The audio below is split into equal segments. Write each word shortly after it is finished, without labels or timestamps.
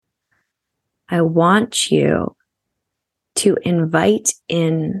I want you to invite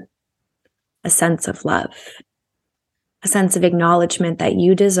in a sense of love, a sense of acknowledgement that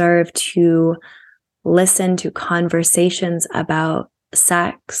you deserve to listen to conversations about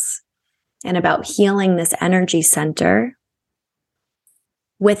sex and about healing this energy center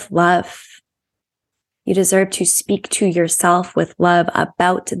with love. You deserve to speak to yourself with love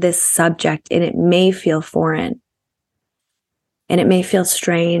about this subject, and it may feel foreign, and it may feel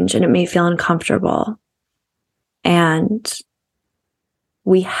strange, and it may feel uncomfortable. And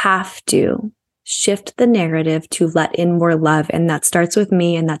we have to shift the narrative to let in more love, and that starts with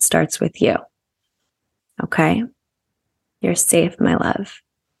me, and that starts with you. Okay? You're safe, my love.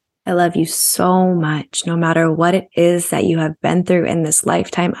 I love you so much. No matter what it is that you have been through in this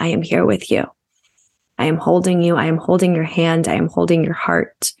lifetime, I am here with you. I am holding you. I am holding your hand. I am holding your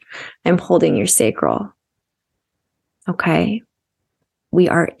heart. I am holding your sacral. Okay? We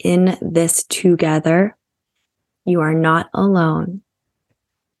are in this together. You are not alone.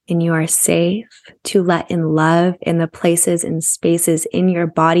 And you are safe to let in love in the places and spaces in your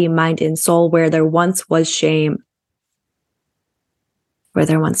body, mind, and soul where there once was shame. Where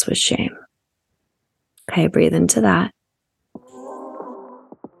there once was shame. Okay, breathe into that.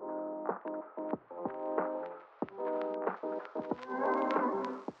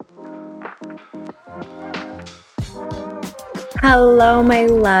 Hello, my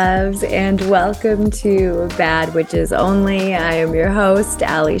loves, and welcome to Bad Witches Only. I am your host,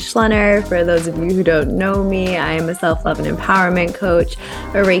 Ali Schlenner. For those of you who don't know me, I am a self-love and empowerment coach,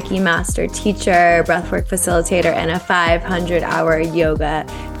 a Reiki master teacher, breathwork facilitator, and a 500-hour yoga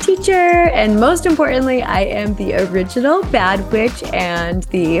teacher. And most importantly, I am the original Bad Witch and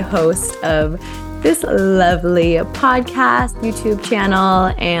the host of this lovely podcast, YouTube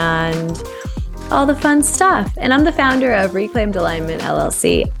channel, and all the fun stuff. And I'm the founder of Reclaimed Alignment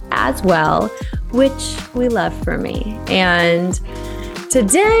LLC as well, which we love for me. And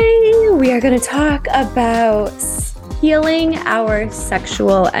today we are going to talk about healing our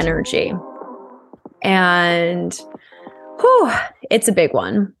sexual energy. And it's a big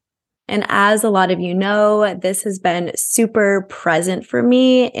one. And as a lot of you know, this has been super present for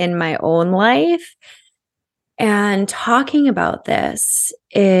me in my own life. And talking about this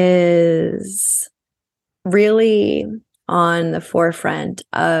is really on the forefront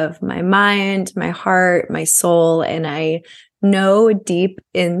of my mind, my heart, my soul. And I know deep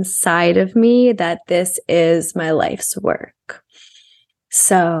inside of me that this is my life's work.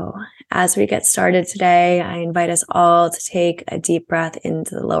 So as we get started today, I invite us all to take a deep breath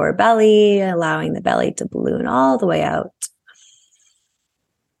into the lower belly, allowing the belly to balloon all the way out.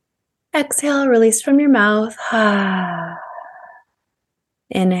 Exhale, release from your mouth.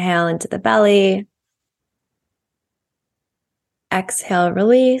 Inhale into the belly. Exhale,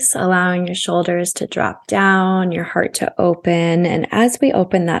 release, allowing your shoulders to drop down, your heart to open. And as we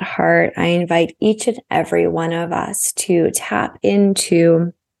open that heart, I invite each and every one of us to tap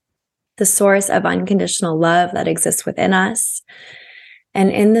into the source of unconditional love that exists within us. And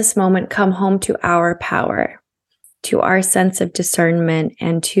in this moment, come home to our power, to our sense of discernment,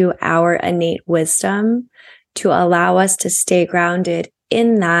 and to our innate wisdom to allow us to stay grounded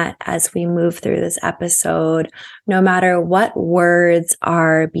in that as we move through this episode, no matter what words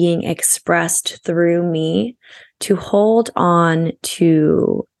are being expressed through me, to hold on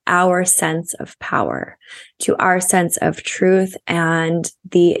to our sense of power, to our sense of truth, and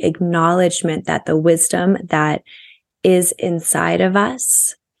the acknowledgement that the wisdom that is inside of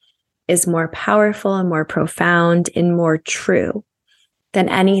us is more powerful and more profound and more true than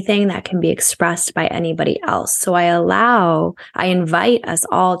anything that can be expressed by anybody else. So I invite us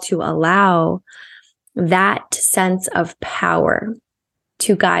all to allow that sense of power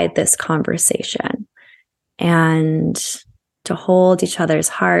to guide this conversation and to hold each other's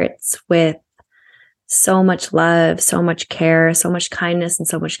hearts with so much love, so much care, so much kindness, and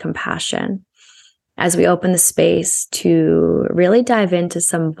so much compassion as we open the space to really dive into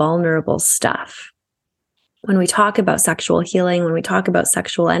some vulnerable stuff. When we talk about sexual healing, when we talk about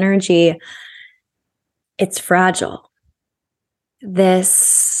sexual energy, it's fragile.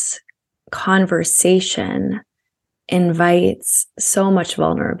 This conversation invites so much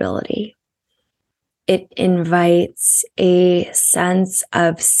vulnerability. It invites a sense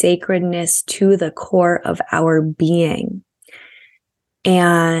of sacredness to the core of our being.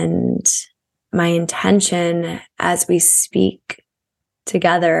 And my intention as we speak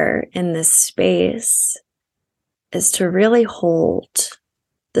together in this space is to really hold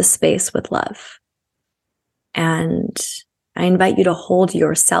the space with love. And I invite you to hold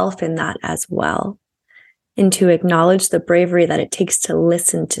yourself in that as well. and to acknowledge the bravery that it takes to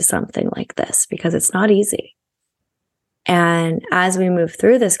listen to something like this, because it's not easy. And as we move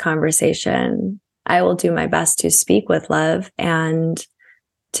through this conversation, I will do my best to speak with love and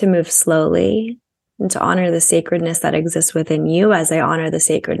to move slowly and to honor the sacredness that exists within you as I honor the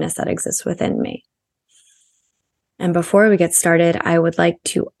sacredness that exists within me. And before we get started, I would like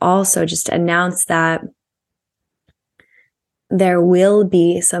to also just announce that there will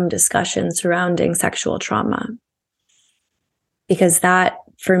be some discussion surrounding sexual trauma, because that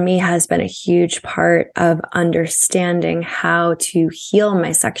for me has been a huge part of understanding how to heal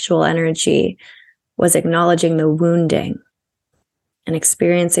my sexual energy, was acknowledging the wounding, and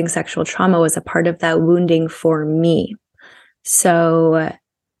experiencing sexual trauma was a part of that wounding for me. So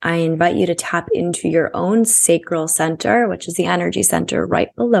I invite you to tap into your own sacral center, which is the energy center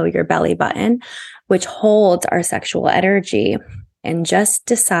right below your belly button, which holds our sexual energy, and just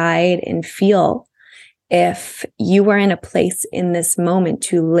decide and feel if you are in a place in this moment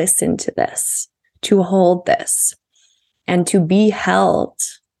to listen to this, to hold this, and to be held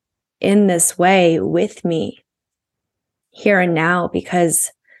in this way with me here and now,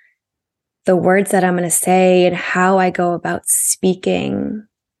 because the words that I'm going to say and how I go about speaking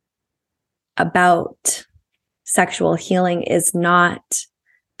about sexual healing is not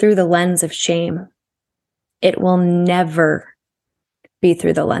through the lens of shame. It will never be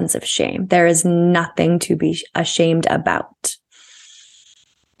through the lens of shame. There is nothing to be ashamed about.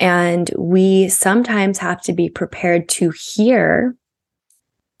 And we sometimes have to be prepared to hear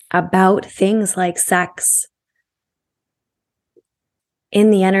about things like sex in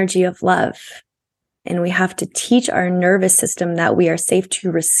the energy of love. And we have to teach our nervous system that we are safe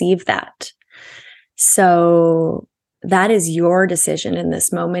to receive that. So that is your decision in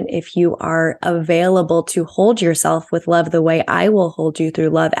this moment. If you are available to hold yourself with love the way I will hold you through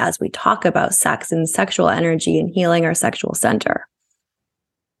love as we talk about sex and sexual energy and healing our sexual center.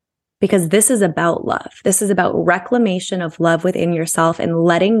 Because this is about love. This is about reclamation of love within yourself and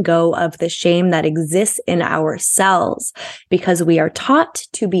letting go of the shame that exists in ourselves, because we are taught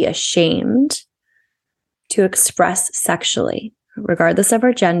to be ashamed to express sexually, regardless of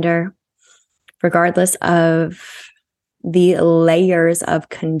our gender, regardless of the layers of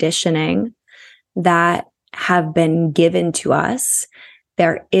conditioning that have been given to us.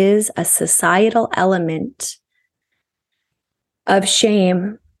 There is a societal element of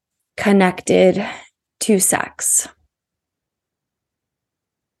shame connected to sex.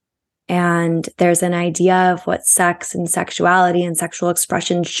 And there's an idea of what sex and sexuality and sexual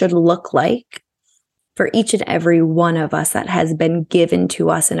expression should look like for each and every one of us that has been given to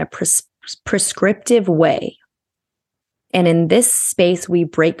us in a prescriptive way. And in this space, we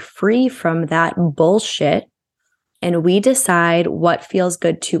break free from that bullshit and we decide what feels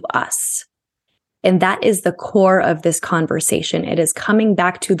good to us. And that is the core of this conversation. It is coming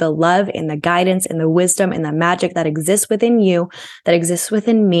back to the love and the guidance and the wisdom and the magic that exists within you, that exists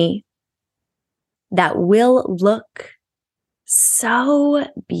within me, that will look so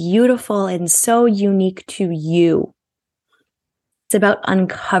beautiful and so unique to you. It's about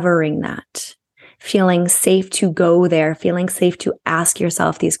uncovering that. Feeling safe to go there, feeling safe to ask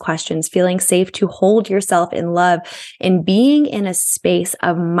yourself these questions, feeling safe to hold yourself in love, and being in a space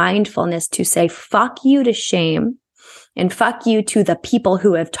of mindfulness to say, fuck you to shame, and fuck you to the people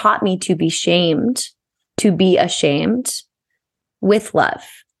who have taught me to be shamed, to be ashamed, with love.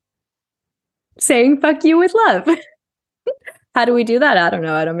 Saying fuck you with love. How do we do that? I don't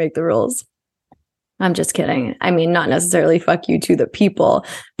know. I don't make the rules. I'm just kidding. I mean, not necessarily fuck you to the people,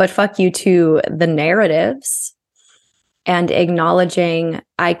 but fuck you to the narratives, and acknowledging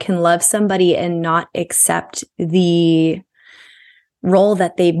I can love somebody and not accept the role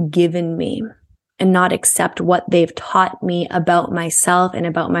that they've given me, and not accept what they've taught me about myself and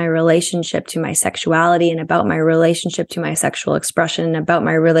about my relationship to my sexuality and about my relationship to my sexual expression and about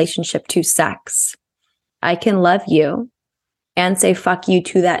my relationship to sex. I can love you and say fuck you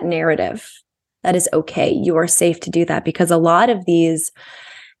to that narrative. That is okay. You are safe to do that, because a lot of these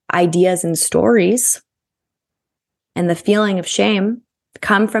ideas and stories and the feeling of shame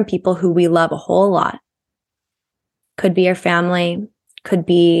come from people who we love a whole lot. Could be our family, could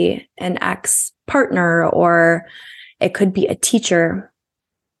be an ex-partner, or it could be a teacher.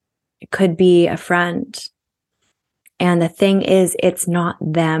 It could be a friend. And the thing is, it's not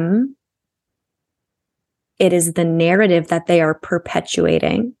them. It is the narrative that they are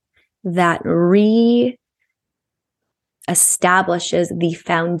perpetuating that re-establishes the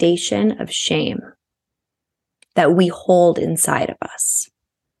foundation of shame that we hold inside of us.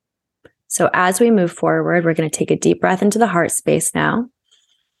 So as we move forward, we're going to take a deep breath into the heart space now.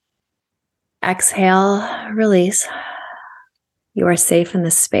 Exhale, release. You are safe in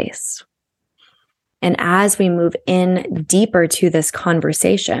this space. And as we move in deeper to this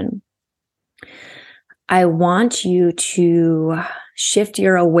conversation, I want you to shift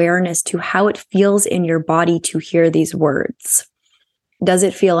your awareness to how it feels in your body to hear these words. Does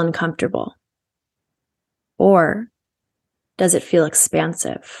it feel uncomfortable? Or does it feel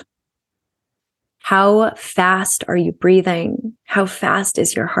expansive? How fast are you breathing? How fast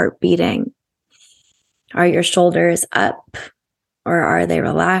is your heart beating? Are your shoulders up or are they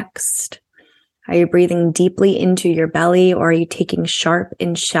relaxed? Are you breathing deeply into your belly or are you taking sharp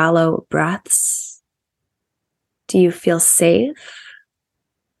and shallow breaths? Do you feel safe?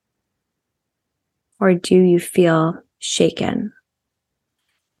 Or do you feel shaken?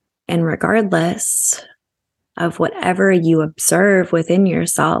 And regardless of whatever you observe within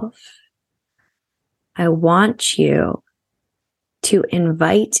yourself, I want you to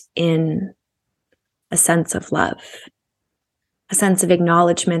invite in a sense of love, a sense of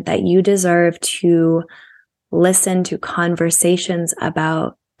acknowledgement that you deserve to listen to conversations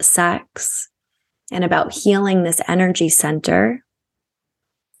about sex and about healing this energy center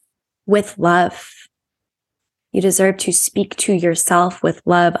with love. You deserve to speak to yourself with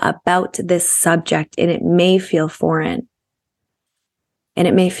love about this subject, and it may feel foreign, and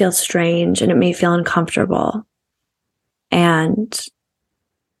it may feel strange, and it may feel uncomfortable. And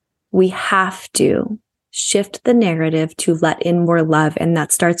we have to shift the narrative to let in more love, and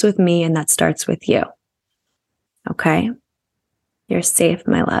that starts with me, and that starts with you. Okay? You're safe,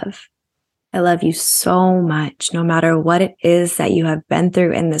 my love. I love you so much. No matter what it is that you have been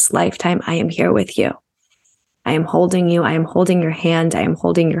through in this lifetime, I am here with you. I am holding you. I am holding your hand. I am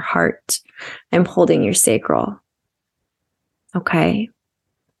holding your heart. I am holding your sacral. Okay?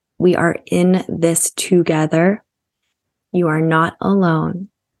 We are in this together. You are not alone.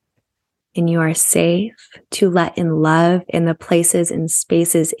 And you are safe to let in love in the places and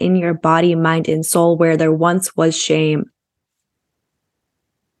spaces in your body, mind, and soul where there once was shame.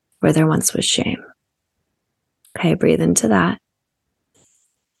 Where there once was shame. Okay, breathe into that.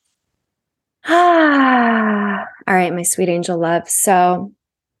 All right, my sweet angel love. So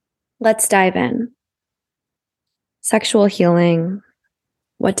let's dive in. Sexual healing.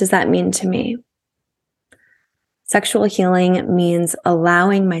 What does that mean to me? Sexual healing means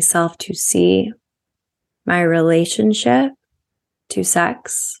allowing myself to see my relationship to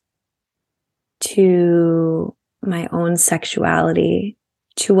sex, to my own sexuality,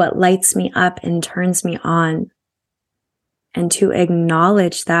 to what lights me up and turns me on, and to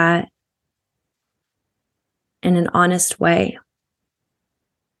acknowledge that in an honest way.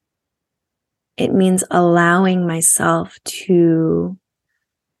 It means allowing myself to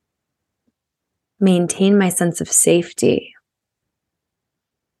maintain my sense of safety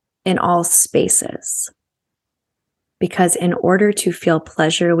in all spaces. Because in order to feel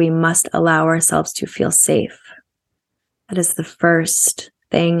pleasure, we must allow ourselves to feel safe. That is the first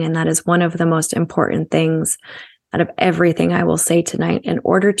thing, and that is one of the most important things out of everything I will say tonight. In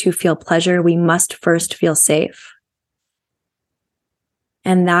order to feel pleasure, we must first feel safe.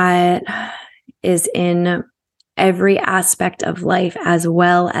 And that is in every aspect of life as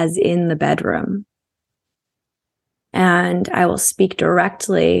well as in the bedroom. And I will speak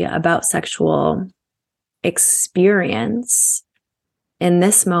directly about sexual experience in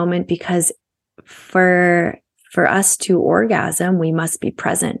this moment because for us to orgasm, we must be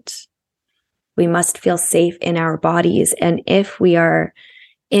present. We must feel safe in our bodies. And if we are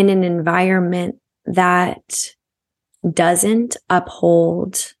in an environment that doesn't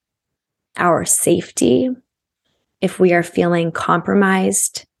uphold our safety, if we are feeling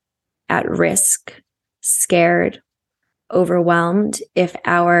compromised, at risk, scared, overwhelmed, if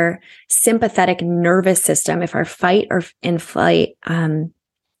our sympathetic nervous system, if our fight or flight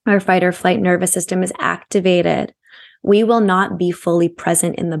nervous system is activated, we will not be fully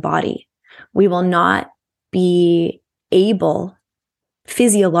present in the body. We will not be able,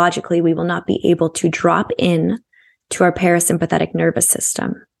 physiologically, we will not be able to drop in to our parasympathetic nervous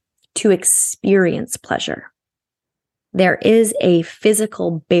system to experience pleasure. There is a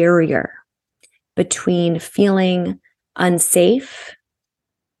physical barrier between feeling unsafe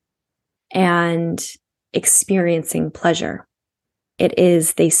and experiencing pleasure. It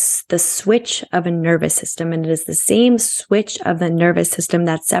is the switch of a nervous system, and it is the same switch of the nervous system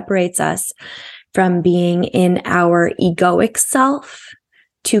that separates us from being in our egoic self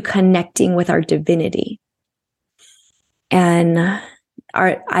to connecting with our divinity. And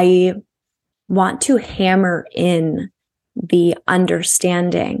I want to hammer in the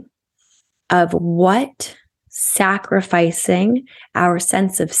understanding of what sacrificing our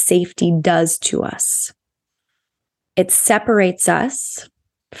sense of safety does to us. It separates us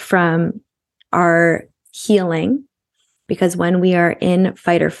from our healing, because when we are in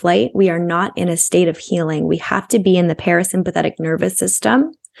fight or flight, we are not in a state of healing. We have to be in the parasympathetic nervous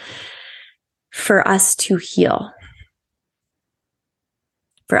system for us to heal.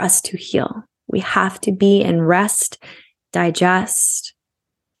 For us to heal, we have to be in rest, digest,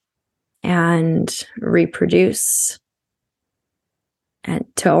 and reproduce, and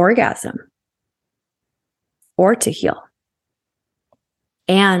to orgasm, or to heal,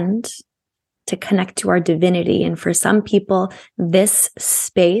 and to connect to our divinity. And for some people, this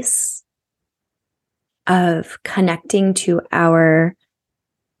space of connecting to our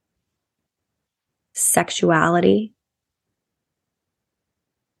sexuality,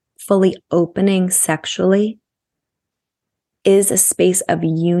 fully opening sexually, is a space of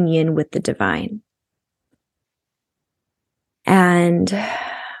union with the divine. And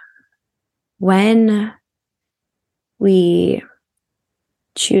when we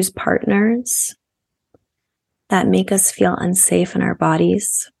choose partners that make us feel unsafe in our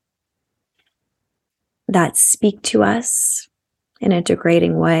bodies, that speak to us in a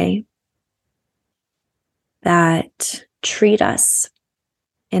degrading way, that treat us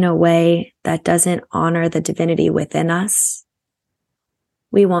in a way that doesn't honor the divinity within us,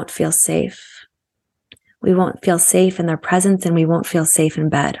 we won't feel safe. We won't feel safe in their presence, and we won't feel safe in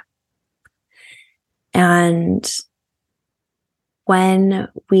bed. And when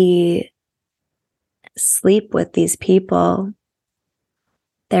we sleep with these people,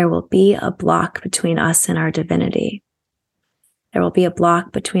 there will be a block between us and our divinity. There will be a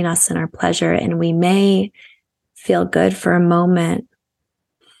block between us and our pleasure, and we may feel good for a moment,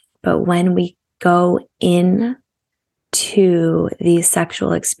 but when we go in to these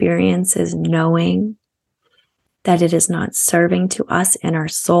sexual experiences knowing that it is not serving to us and our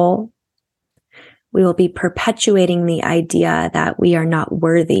soul, we will be perpetuating the idea that we are not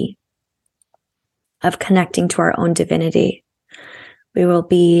worthy of connecting to our own divinity. We will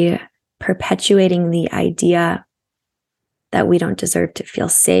be perpetuating the idea that we don't deserve to feel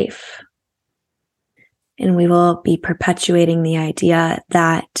safe. And we will be perpetuating the idea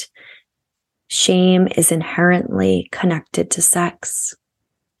that shame is inherently connected to sex.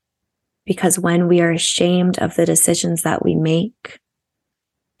 Because when we are ashamed of the decisions that we make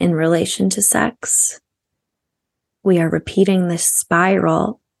in relation to sex, we are repeating this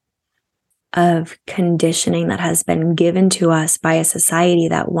spiral of conditioning that has been given to us by a society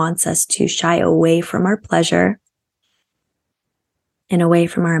that wants us to shy away from our pleasure and away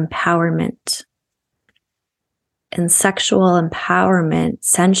from our empowerment. And sexual empowerment,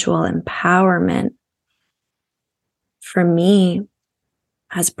 sensual empowerment, for me,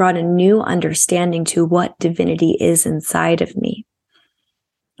 has brought a new understanding to what divinity is inside of me,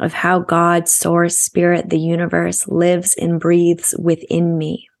 of how God, source, spirit, the universe lives and breathes within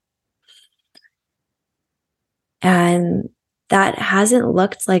me. And that hasn't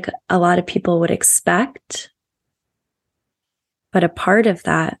looked like a lot of people would expect. But a part of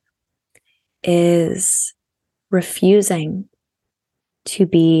that is refusing to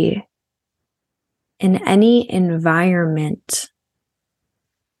be in any environment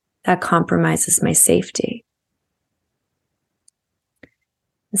that compromises my safety.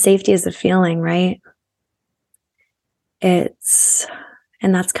 Safety is a feeling, right? And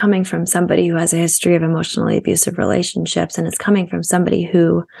that's coming from somebody who has a history of emotionally abusive relationships. And it's coming from somebody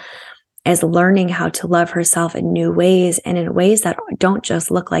who is learning how to love herself in new ways, and in ways that don't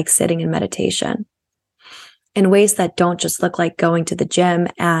just look like sitting in meditation. In ways that don't just look like going to the gym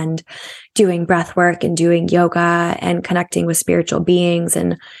and doing breath work and doing yoga and connecting with spiritual beings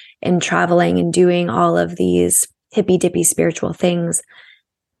and traveling and doing all of these hippy dippy spiritual things.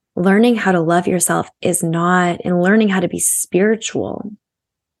 Learning how to love yourself is not, and learning how to be spiritual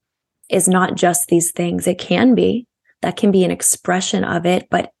is not just these things. It can be, that can be an expression of it,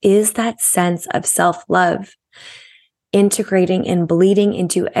 but is that sense of self-love integrating and bleeding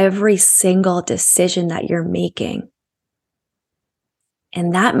into every single decision that you're making.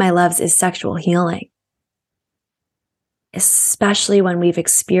 And that, my loves, is sexual healing. Especially when we've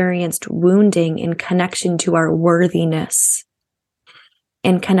experienced wounding in connection to our worthiness,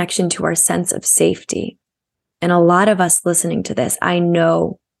 in connection to our sense of safety. And a lot of us listening to this, I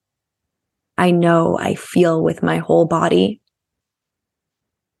know, I feel with my whole body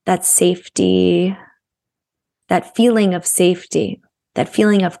that safety, that feeling of safety, that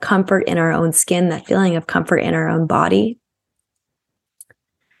feeling of comfort in our own skin, that feeling of comfort in our own body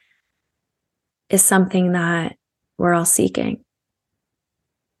is something that we're all seeking.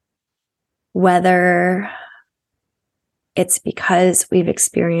 Whether it's because we've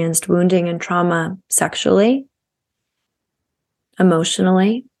experienced wounding and trauma sexually,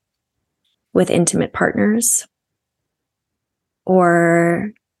 emotionally, with intimate partners,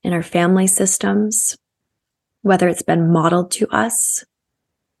 or in our family systems, whether it's been modeled to us.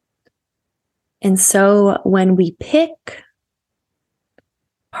 And so when we pick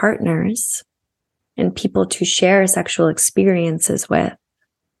partners and people to share sexual experiences with,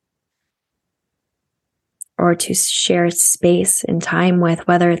 or to share space and time with,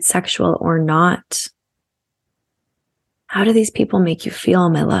 whether it's sexual or not, how do these people make you feel,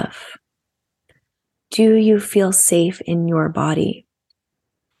 my love? Do you feel safe in your body?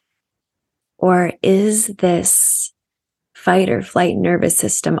 Or is this fight or flight nervous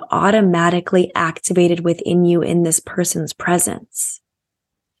system automatically activated within you in this person's presence?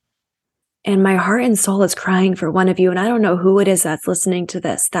 And my heart and soul is crying for one of you. And I don't know who it is that's listening to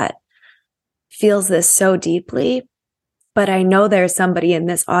this that feels this so deeply, but I know there's somebody in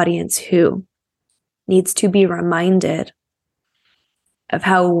this audience who needs to be reminded of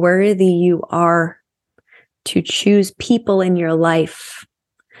how worthy you are to choose people in your life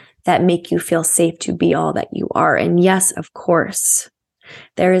that make you feel safe to be all that you are. And yes, of course,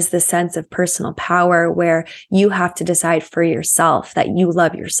 there is the sense of personal power where you have to decide for yourself that you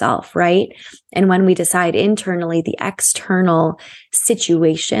love yourself, right? And when we decide internally, the external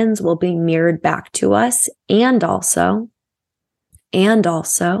situations will be mirrored back to us. And also,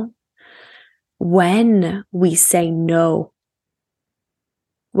 when we say no,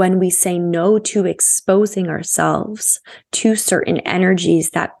 to exposing ourselves to certain energies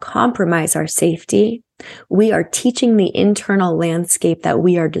that compromise our safety, we are teaching the internal landscape that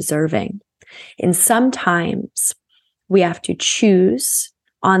we are deserving. And sometimes we have to choose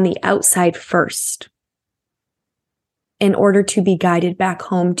on the outside first in order to be guided back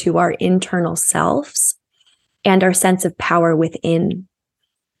home to our internal selves and our sense of power within.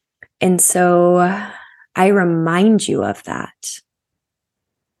 And so I remind you of that.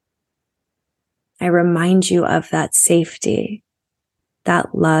 I remind you of that safety,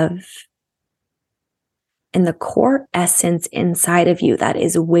 that love, and the core essence inside of you that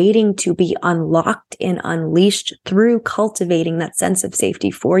is waiting to be unlocked and unleashed through cultivating that sense of safety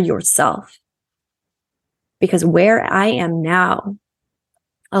for yourself. Because where I am now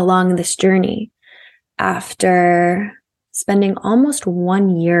along this journey, after spending almost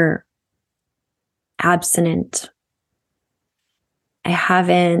 1 year abstinent, I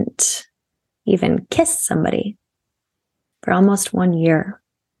haven't even kissed somebody for almost 1 year.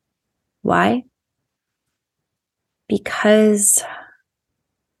 Why? Because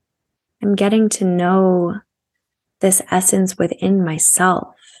I'm getting to know this essence within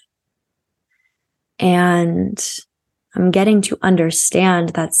myself. And I'm getting to understand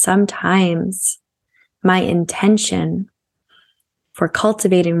that sometimes my intention for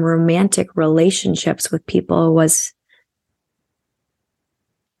cultivating romantic relationships with people was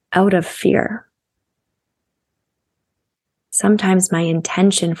out of fear. Sometimes my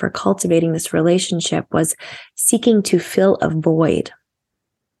intention for cultivating this relationship was seeking to fill a void.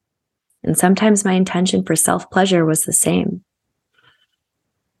 And sometimes my intention for self-pleasure was the same.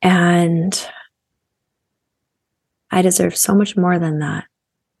 And I deserve so much more than that.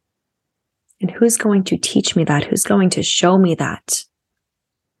 And who's going to teach me that? Who's going to show me that?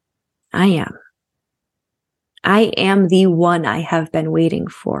 I am. I am the one I have been waiting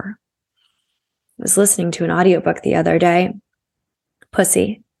for. I was listening to an audiobook the other day,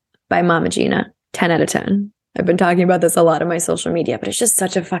 Pussy by Mama Gina, 10 out of 10. I've been talking about this a lot on my social media, but it's just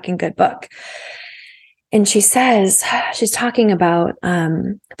such a fucking good book. And she says, she's talking about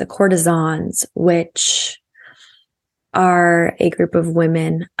the courtesans, which are a group of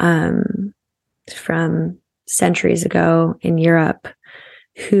women from centuries ago in Europe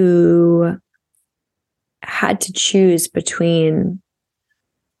who had to choose between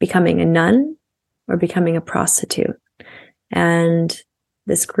becoming a nun or becoming a prostitute. And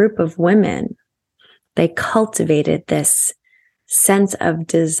this group of women, they cultivated this sense of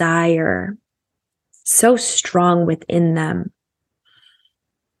desire so strong within them,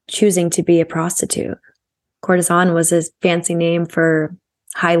 choosing to be a prostitute. Courtesan was a fancy name for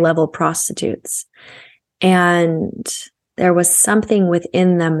high-level prostitutes. And there was something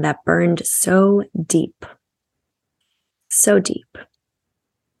within them that burned so deep,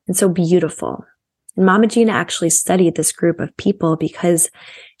 and so beautiful. And Mama Gina actually studied this group of people because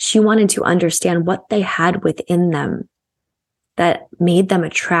she wanted to understand what they had within them that made them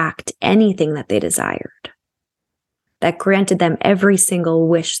attract anything that they desired, that granted them every single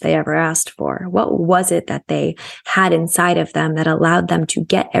wish they ever asked for. What was it that they had inside of them that allowed them to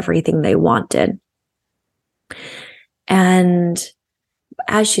get everything they wanted? And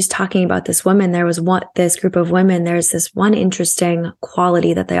as she's talking about this woman, this group of women, there's this one interesting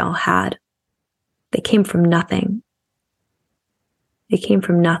quality that they all had. They came from nothing. They came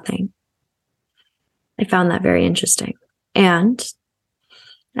from nothing. I found that very interesting. And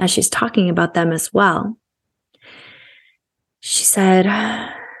as she's talking about them as well, she said,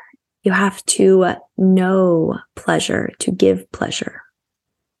 you have to know pleasure to give pleasure.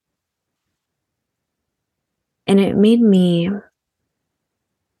 And it made me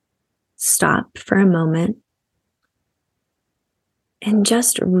stop for a moment and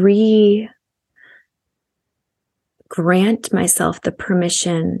just grant myself the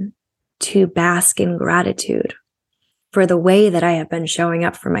permission to bask in gratitude for the way that I have been showing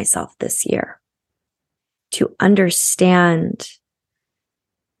up for myself this year, to understand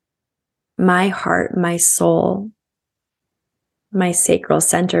my heart, my soul, my sacral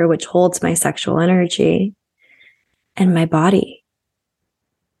center, which holds my sexual energy, and my body,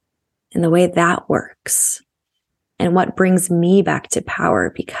 and the way that works, and what brings me back to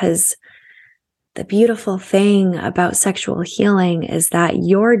power. Because the beautiful thing about sexual healing is that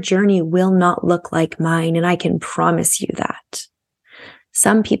your journey will not look like mine, and I can promise you that.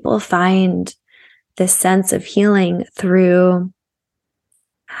 Some people find this sense of healing through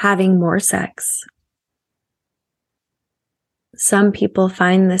having more sex. Some people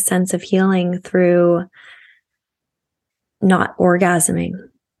find this sense of healing through not orgasming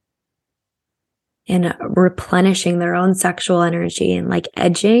and replenishing their own sexual energy and like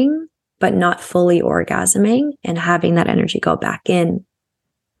edging, but not fully orgasming and having that energy go back in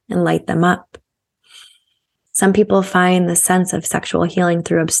and light them up. Some people find the sense of sexual healing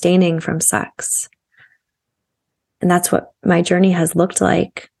through abstaining from sex. And that's what my journey has looked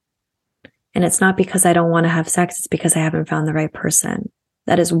like. And it's not because I don't want to have sex. It's because I haven't found the right person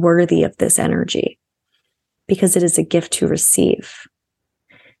that is worthy of this energy, because it is a gift to receive.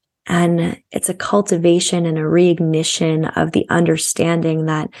 And it's a cultivation and a reignition of the understanding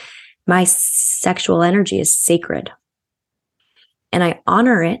that my sexual energy is sacred. And I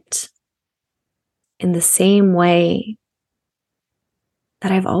honor it in the same way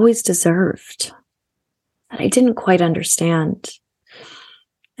that I've always deserved, that I didn't quite understand.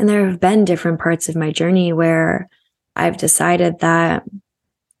 And there have been different parts of my journey where I've decided that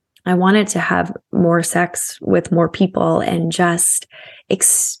I wanted to have more sex with more people and just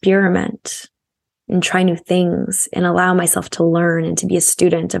experiment and try new things and allow myself to learn and to be a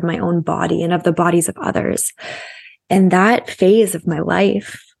student of my own body and of the bodies of others. And that phase of my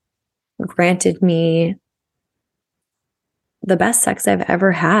life granted me the best sex I've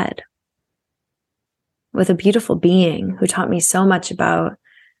ever had with a beautiful being who taught me so much about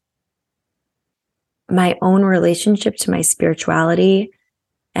my own relationship to my spirituality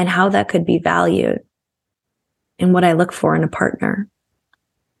and how that could be valued and what I look for in a partner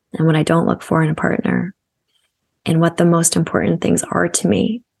and what I don't look for in a partner and what the most important things are to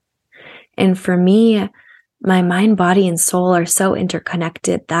me. And for me, my mind, body, and soul are so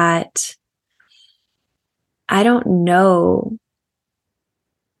interconnected that I don't know.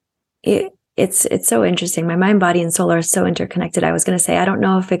 It's so interesting. My mind, body, and soul are so interconnected. I was going to say, I don't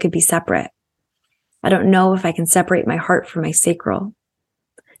know if it could be separate. I don't know if I can separate my heart from my sacral,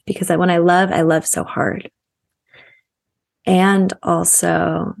 because when I love so hard. And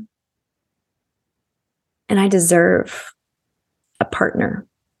also, and I deserve a partner,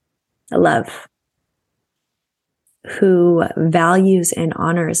 a love, who values and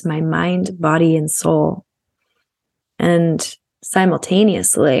honors my mind, body, and soul. And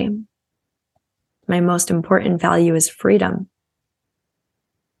simultaneously, my most important value is freedom.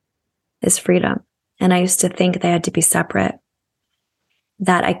 And I used to think they had to be separate,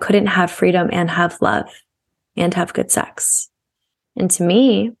 that I couldn't have freedom and have love and have good sex. And to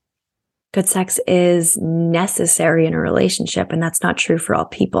me, good sex is necessary in a relationship. And that's not true for all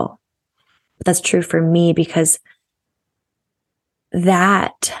people. But that's true for me, because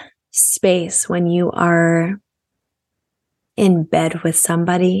that space when you are in bed with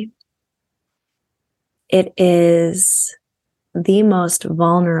somebody, it is the most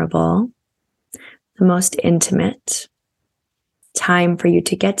vulnerable, the most intimate time for you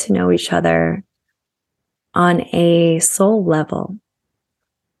to get to know each other on a soul level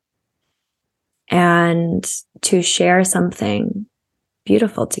and to share something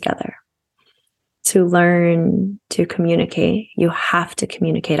beautiful together, to learn to communicate. You have to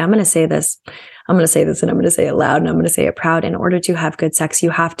communicate. I'm going to say this and I'm going to say it loud and I'm going to say it proud. In order to have good sex, you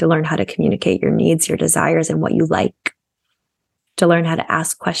have to learn how to communicate your needs, your desires, and what you like, to learn how to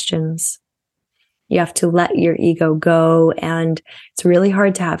ask questions. You have to let your ego go. And it's really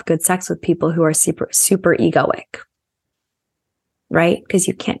hard to have good sex with people who are super, super egoic. right? Because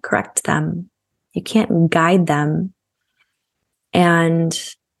you can't correct them. You can't guide them. And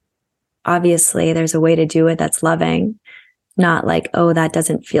obviously there's a way to do it that's loving, not like, oh, that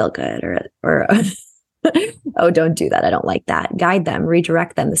doesn't feel good, or oh, don't do that. I don't like that. Guide them,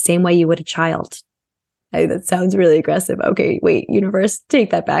 redirect them the same way you would a child. That sounds really aggressive. Okay, wait, universe, take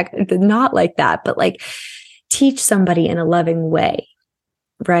that back. Not like that, but like teach somebody in a loving way,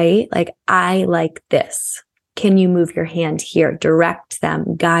 right? Like, I like this. Can you move your hand here? Direct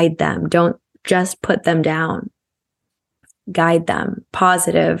them, guide them. Don't just put them down. Guide them.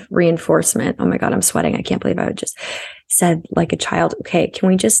 Positive reinforcement. Oh my God, I'm sweating. I can't believe I just said like a child. Okay, can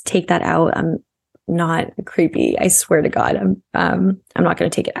we just take that out? I'm not creepy. I swear to God, I'm not going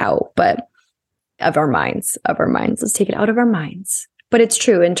to take it out, but of our minds. Let's take it out of our minds. But it's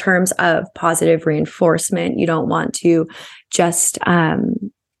true in terms of positive reinforcement. You don't want to just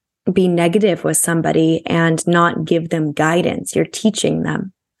be negative with somebody and not give them guidance. You're teaching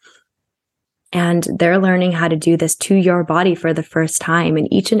them. And they're learning how to do this to your body for the first time.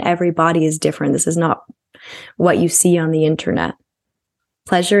 And each and every body is different. This is not what you see on the internet.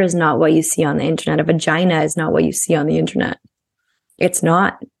 Pleasure is not what you see on the internet. A vagina is not what you see on the internet. It's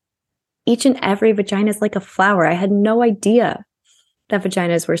not. Each and every vagina is like a flower. I had no idea that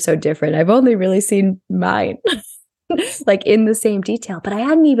vaginas were so different. I've only really seen mine like in the same detail, but I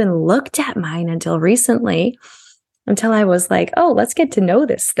hadn't even looked at mine until recently, until I was like, oh, let's get to know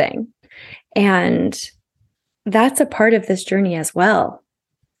this thing. And that's a part of this journey as well,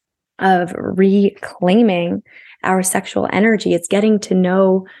 of reclaiming our sexual energy. It's getting to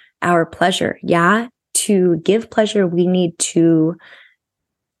know our pleasure. Yeah, to give pleasure, we need to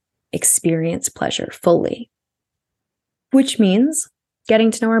experience pleasure fully, which means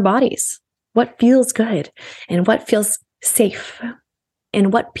getting to know our bodies. What feels good and what feels safe,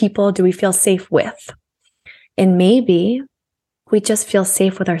 and what people do we feel safe with? And maybe we just feel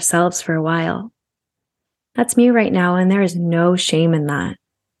safe with ourselves for a while. That's me right now, and there is no shame in that.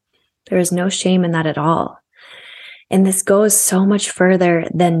 There is no shame in that at all. And this goes so much further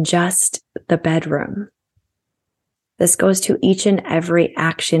than just the bedroom. This goes to each and every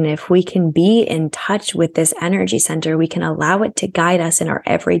action. If we can be in touch with this energy center, we can allow it to guide us in our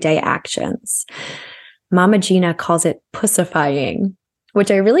everyday actions. Mama Gina calls it pussifying, which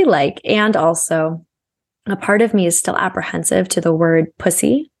I really like. And also, a part of me is still apprehensive to the word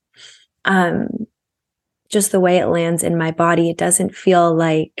pussy. Just the way it lands in my body, it doesn't feel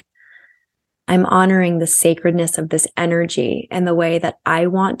like I'm honoring the sacredness of this energy and the way that I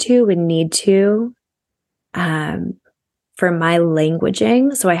want to and need to for my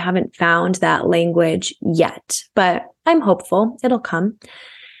languaging. So I haven't found that language yet, but I'm hopeful it'll come.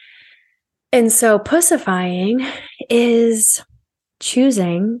 And so pussifying is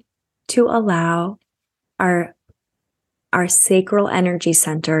choosing to allow our sacral energy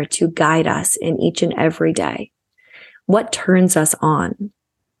center to guide us in each and every day. What turns us on?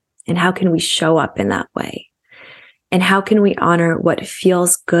 And how can we show up in that way? And how can we honor what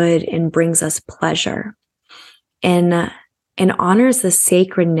feels good and brings us pleasure? And honors the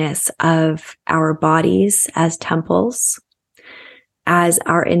sacredness of our bodies as temples, as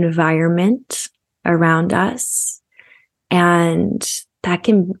our environment around us. And that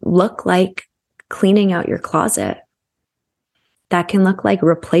can look like cleaning out your closet. That can look like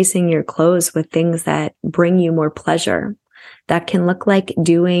replacing your clothes with things that bring you more pleasure. That can look like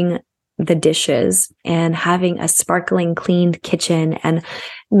doing the dishes and having a sparkling, cleaned kitchen and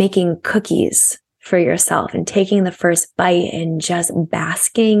making cookies for yourself and taking the first bite and just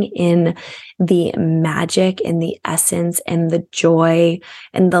basking in the magic and the essence and the joy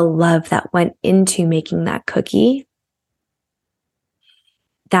and the love that went into making that cookie.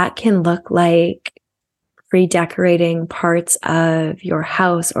 That can look like redecorating parts of your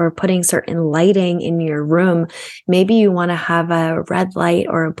house or putting certain lighting in your room. Maybe you want to have a red light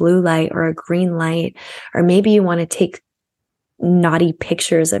or a blue light or a green light, or maybe you want to take naughty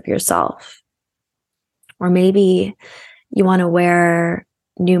pictures of yourself. Or maybe you want to wear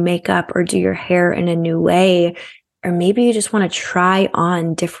new makeup or do your hair in a new way. Or maybe you just want to try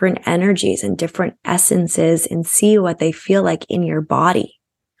on different energies and different essences and see what they feel like in your body.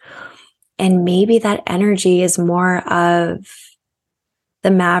 And maybe that energy is more of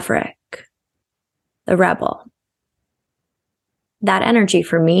the maverick, the rebel. That energy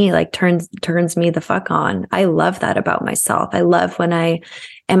for me like turns me the fuck on. I love that about myself. I love when I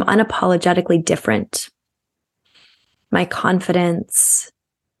am unapologetically different. My confidence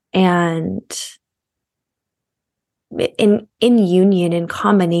and in union, in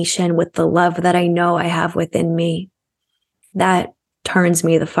combination with the love that I know I have within me, that turns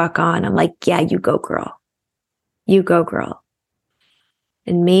me the fuck on. I'm like, yeah, you go, girl. You go, girl.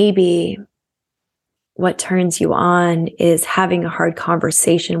 And maybe what turns you on is having a hard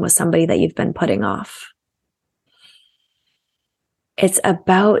conversation with somebody that you've been putting off. It's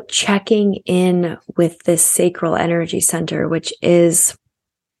about checking in with this sacral energy center, which is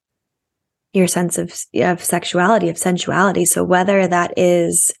your sense of sexuality, of sensuality. So whether that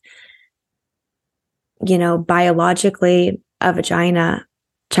is, biologically a vagina,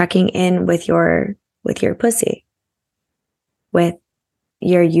 checking in with your pussy, with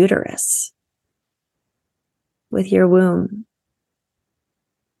your uterus, with your womb,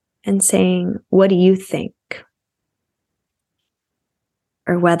 and saying, what do you think?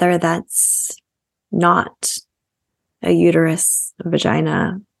 Or whether that's not a uterus, a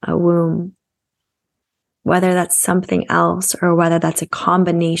vagina, a womb, whether that's something else, or whether that's a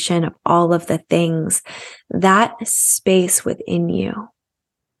combination of all of the things, that space within you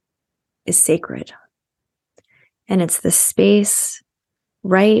is sacred. And it's the space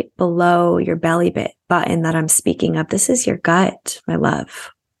right below your belly button that I'm speaking of. This is your gut, my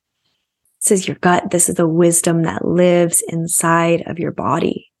love. This is your gut. This is the wisdom that lives inside of your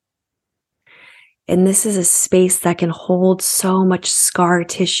body. And this is a space that can hold so much scar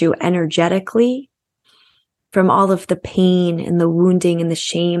tissue energetically from all of the pain and the wounding and the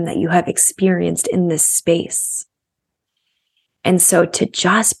shame that you have experienced in this space. And so to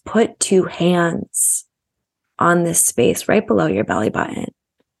just put two hands on this space right below your belly button,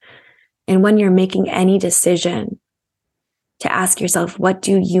 and when you're making any decision, to ask yourself, what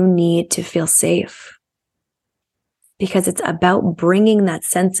do you need to feel safe? Because it's about bringing that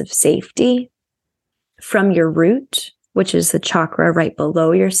sense of safety from your root, which is the chakra right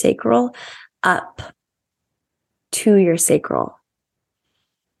below your sacral, up to your sacral,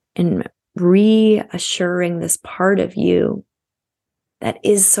 and reassuring this part of you that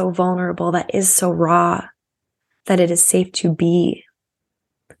is so vulnerable, that is so raw, that it is safe to be,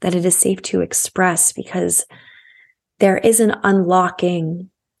 that it is safe to express, because there is an unlocking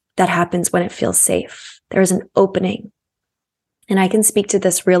that happens when it feels safe. There is an opening. And I can speak to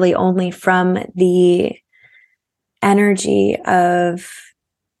this really only from the energy of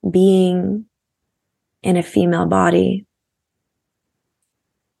being in a female body,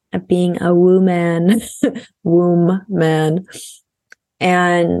 of being a womb man,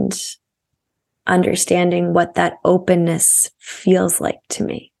 and understanding what that openness feels like to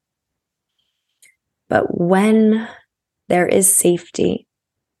me. But when there is safety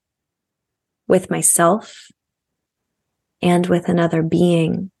with myself and with another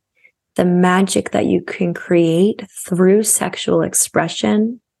being, the magic that you can create through sexual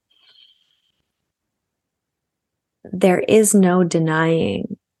expression, there is no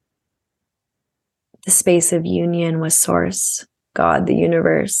denying the space of union with Source, God, the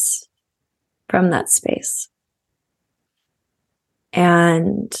universe, from that space.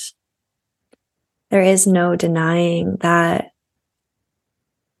 And there is no denying that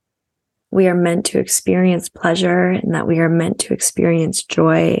we are meant to experience pleasure, and that we are meant to experience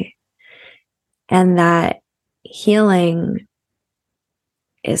joy, and that healing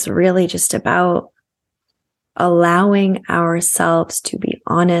is really just about allowing ourselves to be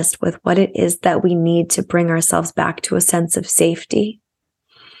honest with what it is that we need to bring ourselves back to a sense of safety,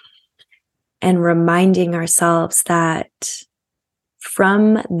 and reminding ourselves that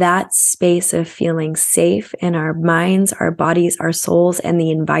from that space of feeling safe in our minds, our bodies, our souls, and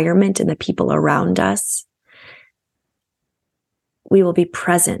the environment and the people around us, we will be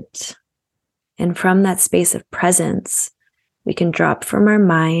present. And from that space of presence, we can drop from our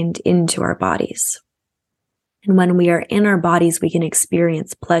mind into our bodies. And when we are in our bodies, we can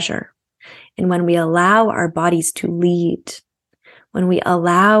experience pleasure. And when we allow our bodies to lead, when we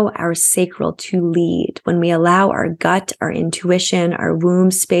allow our sacral to lead, when we allow our gut, our intuition, our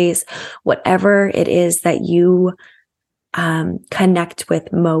womb space, whatever it is that you connect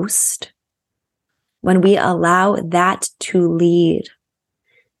with most, when we allow that to lead,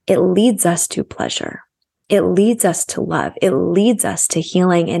 it leads us to pleasure. It leads us to love. It leads us to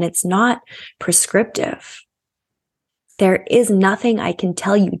healing, and it's not prescriptive. There is nothing I can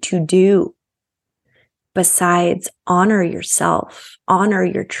tell you to do besides honor yourself, honor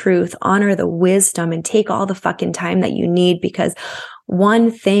your truth, honor the wisdom, and take all the fucking time that you need. Because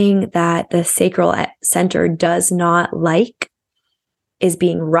one thing that the sacral center does not like is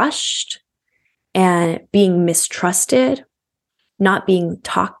being rushed and being mistrusted, not being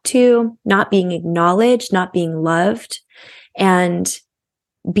talked to, not being acknowledged, not being loved, and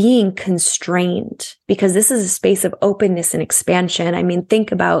being constrained, because this is a space of openness and expansion. I mean,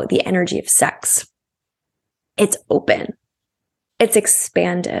 think about the energy of sex. It's open. It's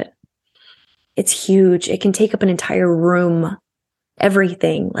expanded. It's huge. It can take up an entire room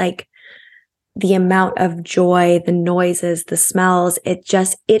everything, like the amount of joy, the noises, the smells, it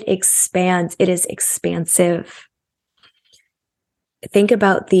expands. It is expansive. Think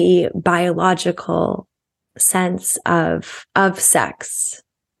about the biological sense of sex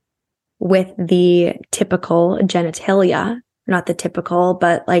with the typical genitalia, not the typical,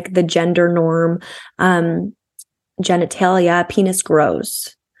 but like the gender norm, genitalia. Penis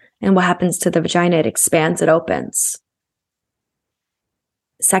grows. And what happens to the vagina? It expands, it opens.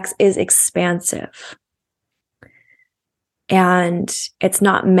 Sex is expansive. And it's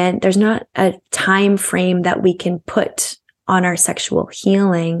not meant, there's not a time frame that we can put on our sexual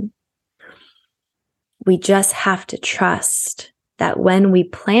healing. We just have to trust that when we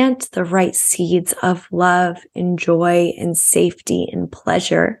plant the right seeds of love and joy and safety and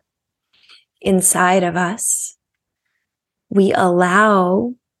pleasure inside of us, we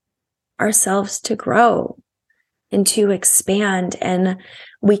allow ourselves to grow and to expand. And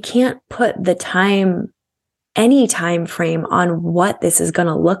we can't put any time frame on what this is going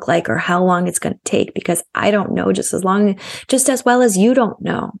to look like or how long it's going to take, because I don't know just as well as you don't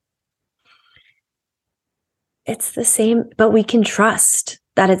know. It's the same, but we can trust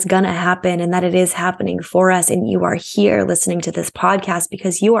that it's going to happen and that it is happening for us. And you are here listening to this podcast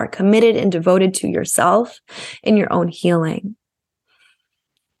because you are committed and devoted to yourself and your own healing.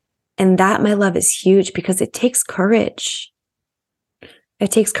 And that, my love, is huge because it takes courage.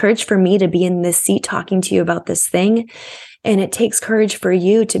 It takes courage for me to be in this seat talking to you about this thing. And it takes courage for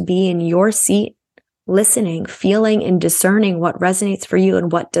you to be in your seat, listening, feeling, and discerning what resonates for you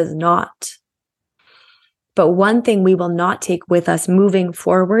and what does not. But one thing we will not take with us moving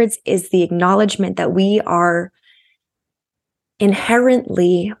forwards is the acknowledgement that we are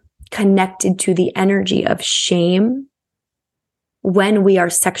inherently connected to the energy of shame when we are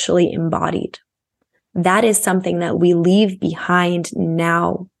sexually embodied. That is something that we leave behind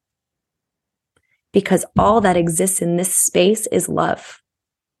now, because all that exists in this space is love.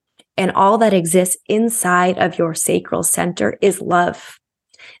 And all that exists inside of your sacral center is love.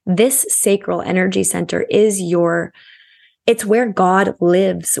 This sacral energy center is it's where God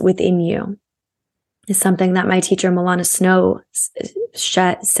lives within you. It's something that my teacher, Milana Snow,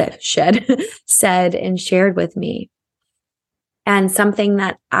 said and shared with me. And something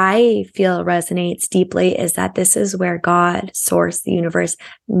that I feel resonates deeply is that this is where God, Source, the universe,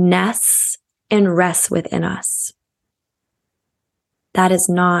 nests and rests within us. That is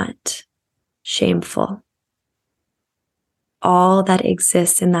not shameful. All that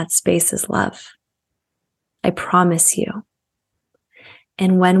exists in that space is love. I promise you.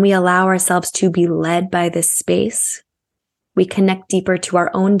 And when we allow ourselves to be led by this space, we connect deeper to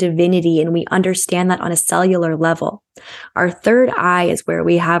our own divinity, and we understand that on a cellular level. Our third eye is where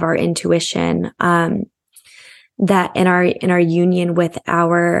we have our intuition, that in our union with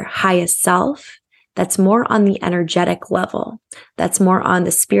our highest self, that's more on the energetic level. That's more on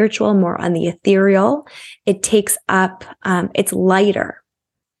the spiritual, more on the ethereal. It takes up, it's lighter.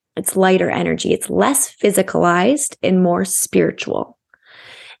 It's lighter energy. It's less physicalized and more spiritual.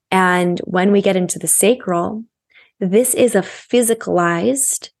 And when we get into the sacral, this is a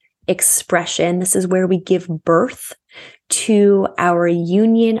physicalized expression. This is where we give birth to our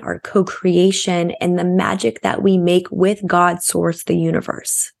union, our co-creation, and the magic that we make with God, Source, the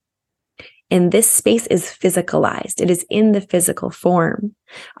universe. And this space is physicalized. It is in the physical form.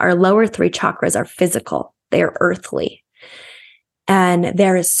 Our lower three chakras are physical. They are earthly. And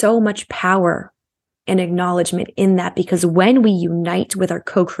there is so much power and acknowledgement in that, because when we unite with our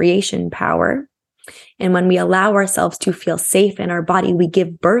co-creation power, and when we allow ourselves to feel safe in our body, we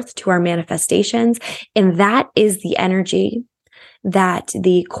give birth to our manifestations. And that is the energy that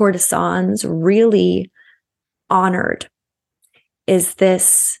the courtesans really honored, is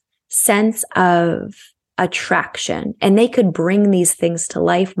this sense of attraction. And they could bring these things to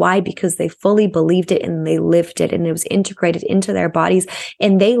life. Why? Because they fully believed it and they lived it, and it was integrated into their bodies,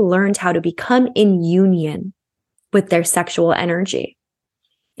 and they learned how to become in union with their sexual energy.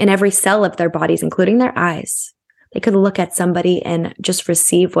 In every cell of their bodies, including their eyes, they could look at somebody and just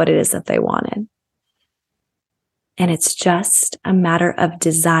receive what it is that they wanted. And it's just a matter of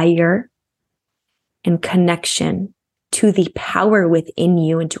desire and connection to the power within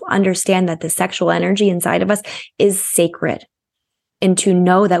you, and to understand that the sexual energy inside of us is sacred, and to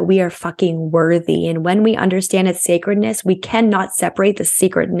know that we are fucking worthy. And when we understand its sacredness, we cannot separate the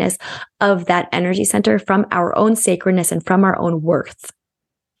sacredness of that energy center from our own sacredness and from our own worth.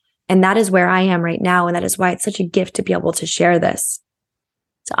 And that is where I am right now. And that is why it's such a gift to be able to share this.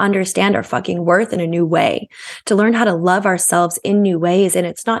 to understand our fucking worth in a new way, to learn how to love ourselves in new ways. And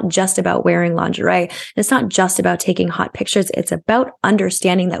it's not just about wearing lingerie. It's not just about taking hot pictures. It's about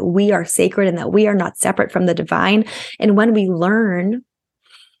understanding that we are sacred and that we are not separate from the divine. And when we learn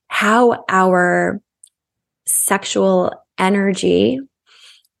how our sexual energy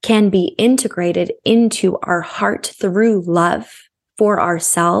can be integrated into our heart through love for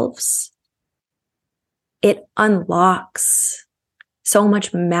ourselves, it unlocks so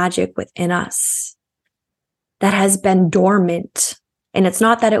much magic within us that has been dormant. And it's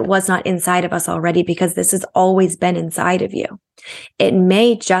not that it was not inside of us already, because this has always been inside of you. It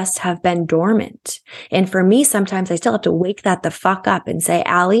may just have been dormant. And for me, sometimes I still have to wake that the fuck up and say,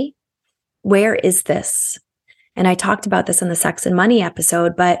 Allie, where is this? And I talked about this in the Sex and Money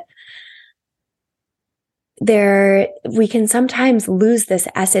episode, but we can sometimes lose this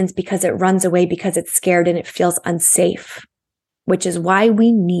essence because it runs away, because it's scared and it feels unsafe, which is why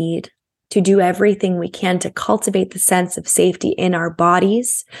we need to do everything we can to cultivate the sense of safety in our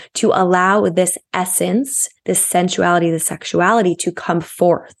bodies, to allow this essence, this sensuality, this sexuality to come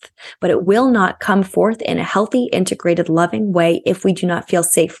forth. But it will not come forth in a healthy, integrated, loving way if we do not feel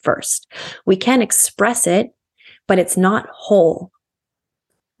safe first. We can express it, but it's not whole.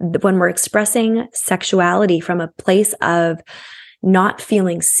 When we're expressing sexuality from a place of not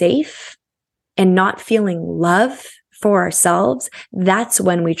feeling safe and not feeling love for ourselves, that's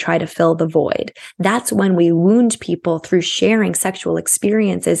when we try to fill the void. That's when we wound people through sharing sexual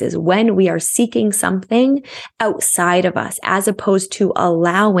experiences, is when we are seeking something outside of us, as opposed to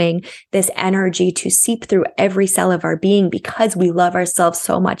allowing this energy to seep through every cell of our being, because we love ourselves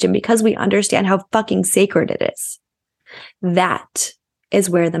so much and because we understand how fucking sacred it is. That is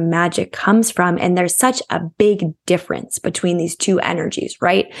where the magic comes from. And there's such a big difference between these two energies,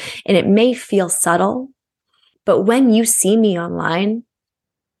 right? And it may feel subtle, but when you see me online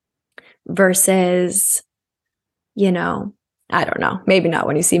versus, I don't know, maybe not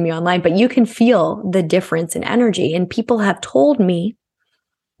when you see me online, but you can feel the difference in energy. And people have told me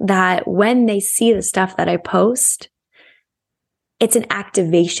that when they see the stuff that I post, it's an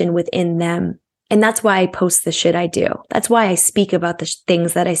activation within them. And that's why I post the shit I do. That's why I speak about the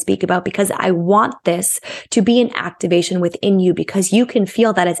things that I speak about, because I want this to be an activation within you, because you can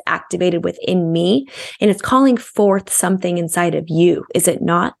feel that it's activated within me and it's calling forth something inside of you. Is it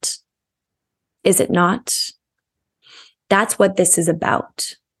not? Is it not? That's what this is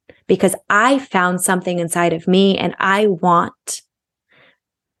about, because I found something inside of me and I want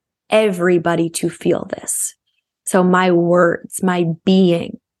everybody to feel this. So my words, my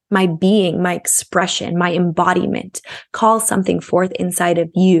being, my expression, my embodiment calls something forth inside of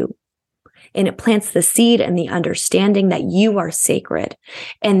you. And it plants the seed and the understanding that you are sacred,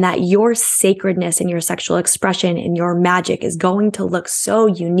 and that your sacredness and your sexual expression and your magic is going to look so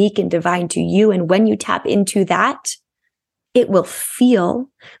unique and divine to you. And when you tap into that, it will feel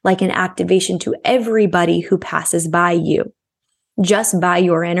like an activation to everybody who passes by you, just by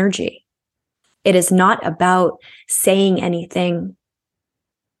your energy. It is not about saying anything.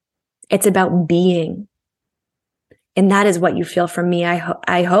 It's about being. And that is what you feel from me,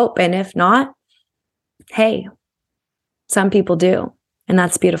 I hope. And if not, hey, some people do. And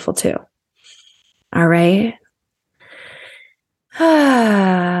that's beautiful too. All right.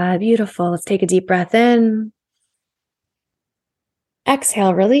 Beautiful. Let's take a deep breath in.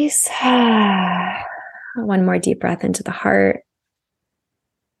 Exhale, release. One more deep breath into the heart.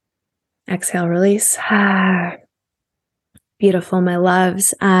 Exhale, release. Beautiful, my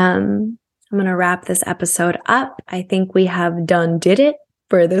loves. I'm going to wrap this episode up. I think we have did it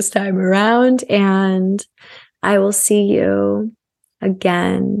for this time around, and I will see you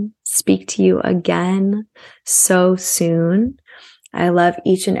again, speak to you again so soon. I love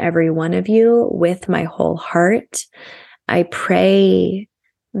each and every one of you with my whole heart. I pray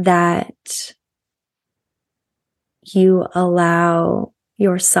that you allow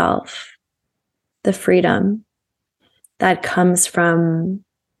yourself the freedom that comes from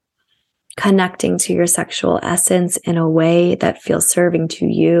connecting to your sexual essence in a way that feels serving to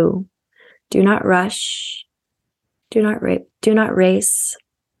you. Do not rush. Do not race.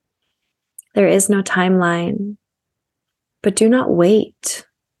 There is no timeline, but do not wait.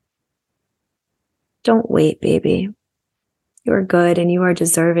 Don't wait, baby. You are good and you are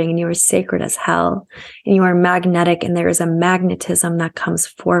deserving and you are sacred as hell and you are magnetic, and there is a magnetism that comes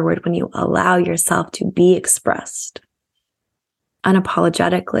forward when you allow yourself to be expressed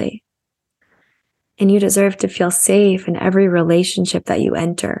unapologetically. And you deserve to feel safe in every relationship that you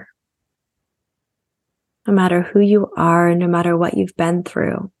enter. No matter who you are, no matter what you've been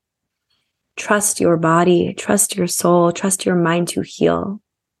through. Trust your body, trust your soul, trust your mind to heal.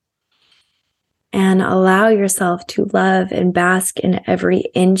 and allow yourself to love and bask in every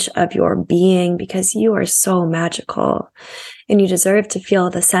inch of your being, because you are so magical and you deserve to feel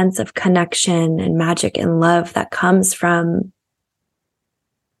the sense of connection and magic and love that comes from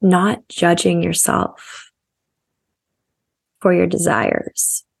not judging yourself for your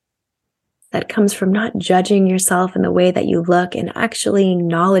desires. That comes from not judging yourself in the way that you look and actually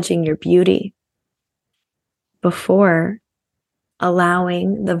acknowledging your beauty before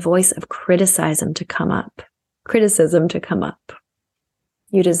allowing the voice of criticism to come up.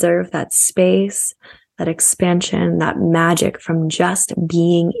 You deserve that space, that expansion, that magic from just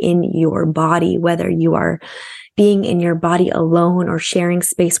being in your body, whether you are being in your body alone or sharing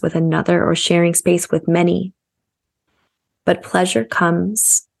space with another or sharing space with many. But pleasure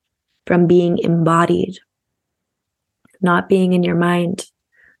comes from being embodied, not being in your mind,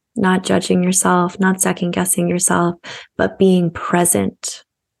 not judging yourself, not second guessing yourself, but being present.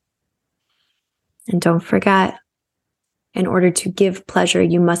 And don't forget, in order to give pleasure,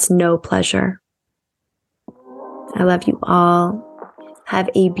 you must know pleasure. I love you all. Have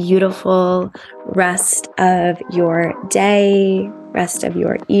a beautiful rest of your day, rest of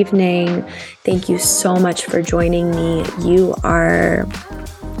your evening. Thank you so much for joining me. You are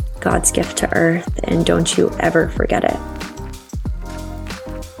God's gift to earth, and don't you ever forget it.